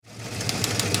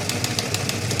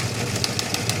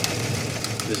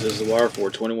This is The Wire for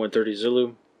 2130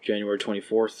 Zulu, January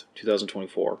 24th,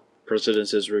 2024.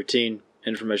 Precedence is routine.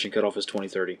 Information cutoff is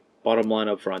 2030. Bottom line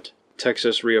up front.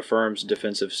 Texas reaffirms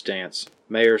defensive stance.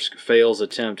 Maersk fails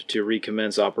attempt to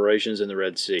recommence operations in the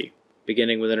Red Sea.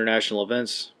 Beginning with international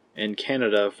events. In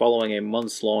Canada, following a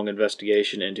months-long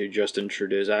investigation into Justin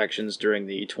Trudeau's actions during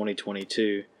the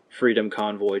 2022 Freedom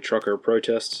Convoy trucker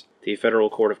protests, the Federal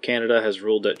Court of Canada has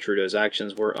ruled that Trudeau's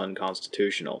actions were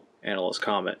unconstitutional. Analysts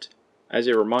comment. As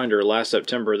a reminder, last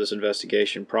September this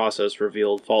investigation process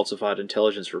revealed falsified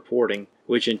intelligence reporting,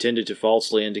 which intended to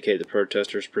falsely indicate the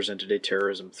protesters presented a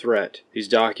terrorism threat. These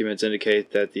documents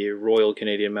indicate that the Royal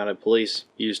Canadian Mounted Police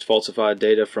used falsified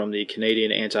data from the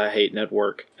Canadian Anti-Hate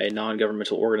Network, a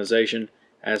non-governmental organization,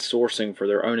 as sourcing for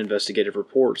their own investigative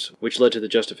reports, which led to the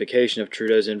justification of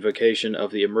Trudeau's invocation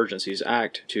of the Emergencies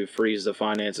Act to freeze the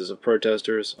finances of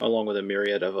protesters, along with a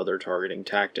myriad of other targeting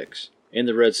tactics. In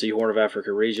the Red Sea Horn of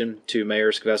Africa region, 2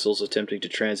 Maersk vessels attempting to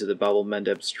transit the Bab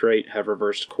el-Mandeb Strait have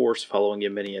reversed course following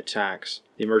Yemeni attacks.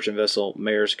 The merchant vessel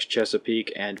Maersk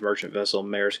Chesapeake and merchant vessel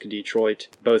Maersk Detroit,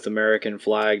 both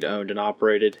American-flagged, owned and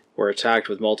operated, were attacked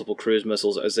with multiple cruise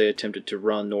missiles as they attempted to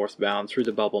run northbound through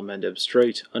the Bab el-Mandeb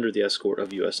Strait under the escort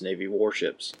of U.S. Navy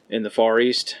warships. In the Far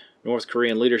East, North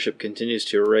Korean leadership continues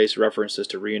to erase references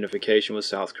to reunification with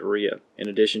South Korea. In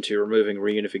addition to removing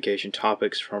reunification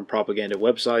topics from propaganda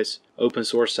websites,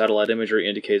 open-source satellite imagery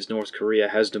indicates North Korea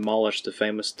has demolished the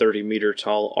famous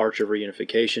 30-meter-tall Arch of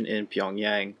Reunification in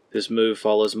Pyongyang. This move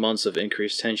follows months of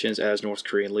increased tensions as North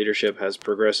Korean leadership has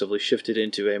progressively shifted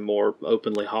into a more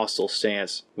openly hostile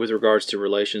stance with regards to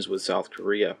relations with South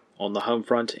Korea. On the home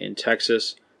front, in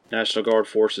Texas, National Guard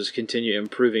forces continue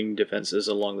improving defenses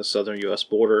along the southern U.S.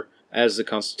 border as the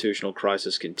constitutional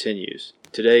crisis continues.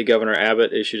 Today, Governor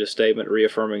Abbott issued a statement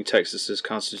reaffirming Texas's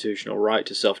constitutional right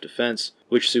to self-defense,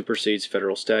 which supersedes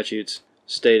federal statutes,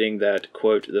 stating that,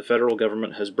 quote, the federal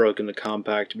government has broken the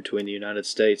compact between the United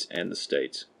States and the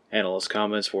states. Analyst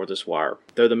comments for this wire.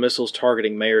 Though the missiles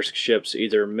targeting Maersk ships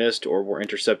either missed or were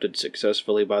intercepted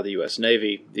successfully by the U.S.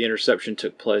 Navy, the interception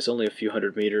took place only a few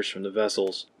hundred meters from the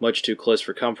vessels, much too close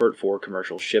for comfort for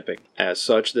commercial shipping. As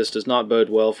such, this does not bode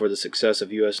well for the success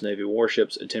of U.S. Navy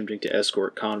warships attempting to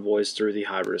escort convoys through the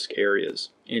high-risk areas.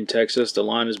 In Texas, the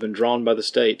line has been drawn by the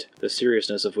state, the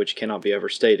seriousness of which cannot be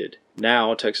overstated.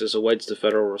 Now, Texas awaits the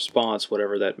federal response,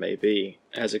 whatever that may be.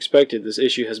 As expected, this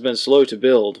issue has been slow to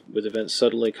build, with events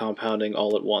suddenly compounding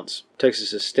all at once.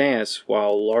 Texas's stance,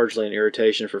 while largely an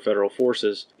irritation for federal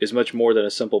forces, is much more than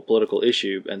a simple political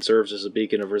issue and serves as a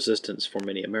beacon of resistance for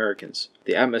many Americans,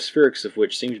 the atmospherics of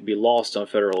which seem to be lost on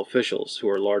federal officials, who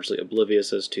are largely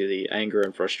oblivious as to the anger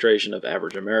and frustration of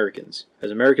average Americans.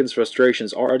 As Americans'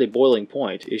 frustrations are at a boiling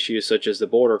point, issues such as the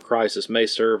border crisis may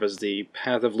serve as the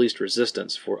path of least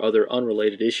resistance for other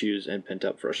unrelated issues and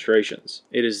pent-up frustrations.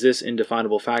 It is this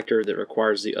indefinable factor that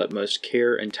requires the utmost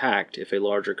care and tact if a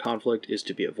larger conflict is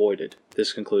to be avoided.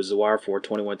 This concludes The Wire for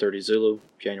 2130 Zulu,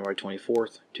 January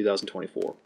 24th, 2024.